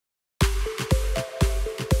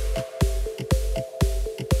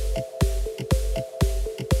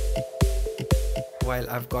while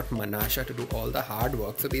I've got Manasha to do all the hard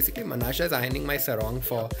work. So basically Manasha is ironing my sarong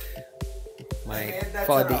for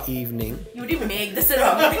the evening. You didn't make the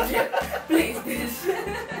sarong. Please, this.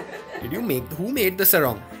 Did you make? Who made the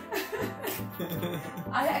sarong?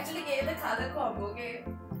 I actually gave the color combo, okay?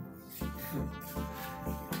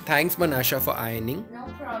 Thanks Manasha for ironing. No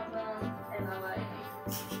problem. I love ironing.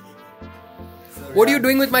 What are you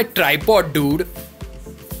doing with my tripod, dude?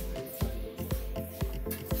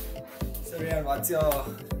 So Riaan, what's your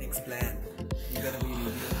next plan? You gonna be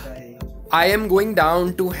I am going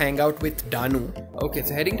down to hang out with Danu. Okay,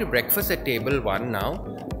 so heading to breakfast at table 1 now.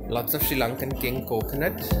 Lots of Sri Lankan king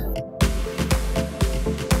coconut.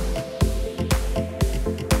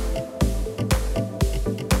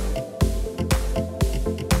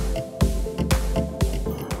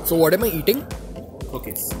 So what am I eating?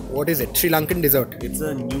 cookies. What is it? Sri Lankan dessert? It's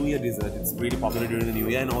a New Year dessert. It's really popular during the New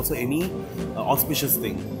Year, and also any auspicious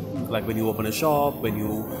thing, like when you open a shop, when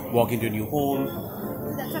you walk into a new home.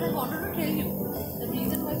 That's what I wanted to tell you. The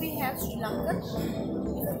reason why we have Sri Lanka,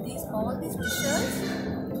 because all these dishes,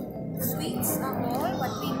 sweets are all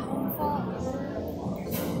what we do for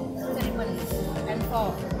ceremonies and for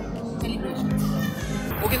celebrations.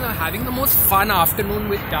 Okay, now having the most fun afternoon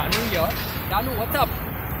with Danu here. Danu, what's up?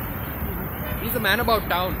 He's a man about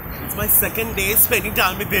town. It's my second day spending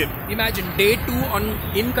time with him. Imagine, day 2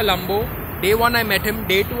 in Colombo. Day 1 I met him,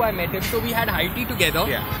 day 2 I met him. So we had high tea together.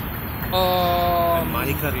 Yeah. And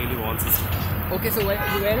Monica really wants us. Okay, so where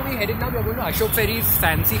are we headed now? We are going to Ashok Ferry's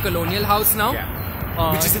fancy colonial house now. Yeah.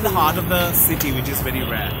 Which is in the heart of the city, which is very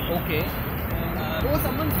rare. Okay. Oh,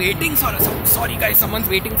 someone's waiting for us. Oh, sorry guys, someone's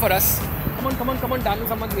waiting for us. Come on, Danu,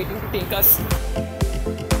 someone's waiting to take us.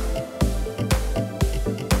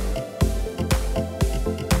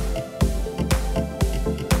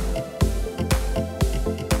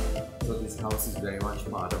 So this house is very much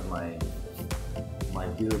part of my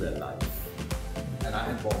builder life. And I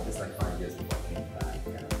had bought this like 5 years before I came back.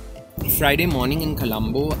 Yeah. Friday morning in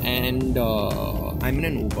Colombo, and I'm in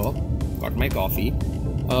an Uber, got my coffee,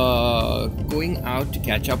 going out to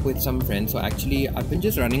catch up with some friends. So actually I've been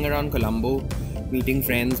just running around Colombo, meeting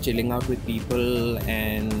friends, chilling out with people,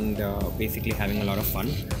 and basically having a lot of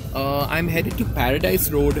fun. I'm headed to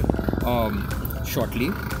Paradise Road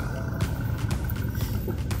shortly.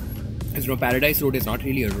 As you know, Paradise Road is not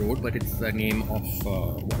really a road, but it's the name of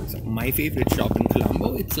my favorite shop in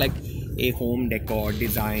Colombo. It's like a home decor,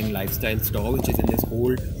 design, lifestyle store which is in this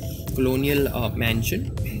old colonial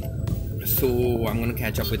mansion. So I'm going to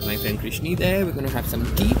catch up with my friend Krishni there. We're going to have some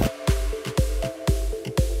tea.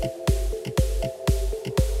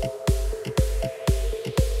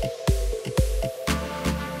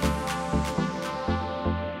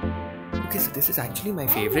 Okay, so this is actually my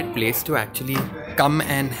favorite place to actually come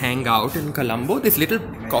and hang out in Colombo. This little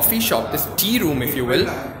coffee shop, this tea room if you will.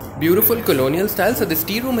 Beautiful colonial style. So this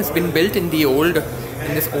tea room has been built in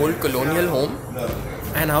this old colonial home.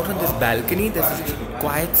 And out on this balcony, there's this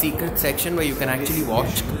quiet secret section where you can actually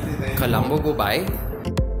watch Colombo go by.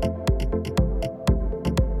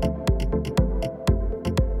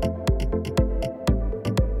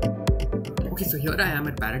 Okay, so here I am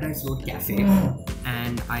at Paradise Road Cafe,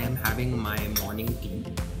 and I am having my morning tea,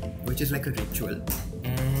 which is like a ritual.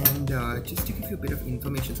 And just to give you a bit of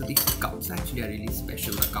information, so these cups actually are really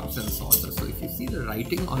special, the cups and saucers. So if you see the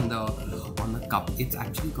writing on the cup, it's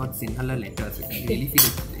actually got Sinhala letters. You can really feel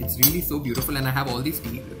it. It's really so beautiful, and I have all these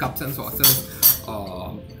cups and saucers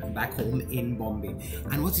back home in Bombay.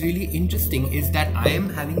 And what's really interesting is that I am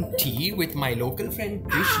having tea with my local friend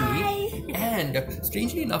Krishni. And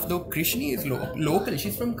strangely enough, though Krishni is local,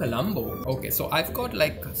 she's from Colombo. Okay, so I've got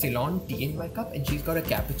like Ceylon tea in my cup, and she's got a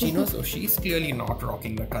cappuccino, so she's clearly not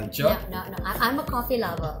rocking the culture. No. I'm a coffee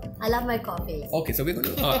lover. I love my coffee. Okay, so we're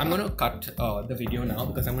going to. I'm going to cut the video now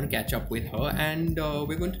because I'm going to catch up with her, and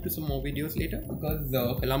we're going to do some more videos later because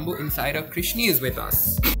Colombo Insider Krishni is with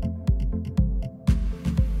us.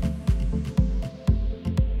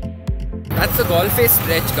 That's the golf face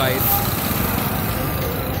stretch, guys.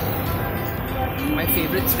 My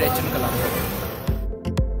favorite stretch in Colombo.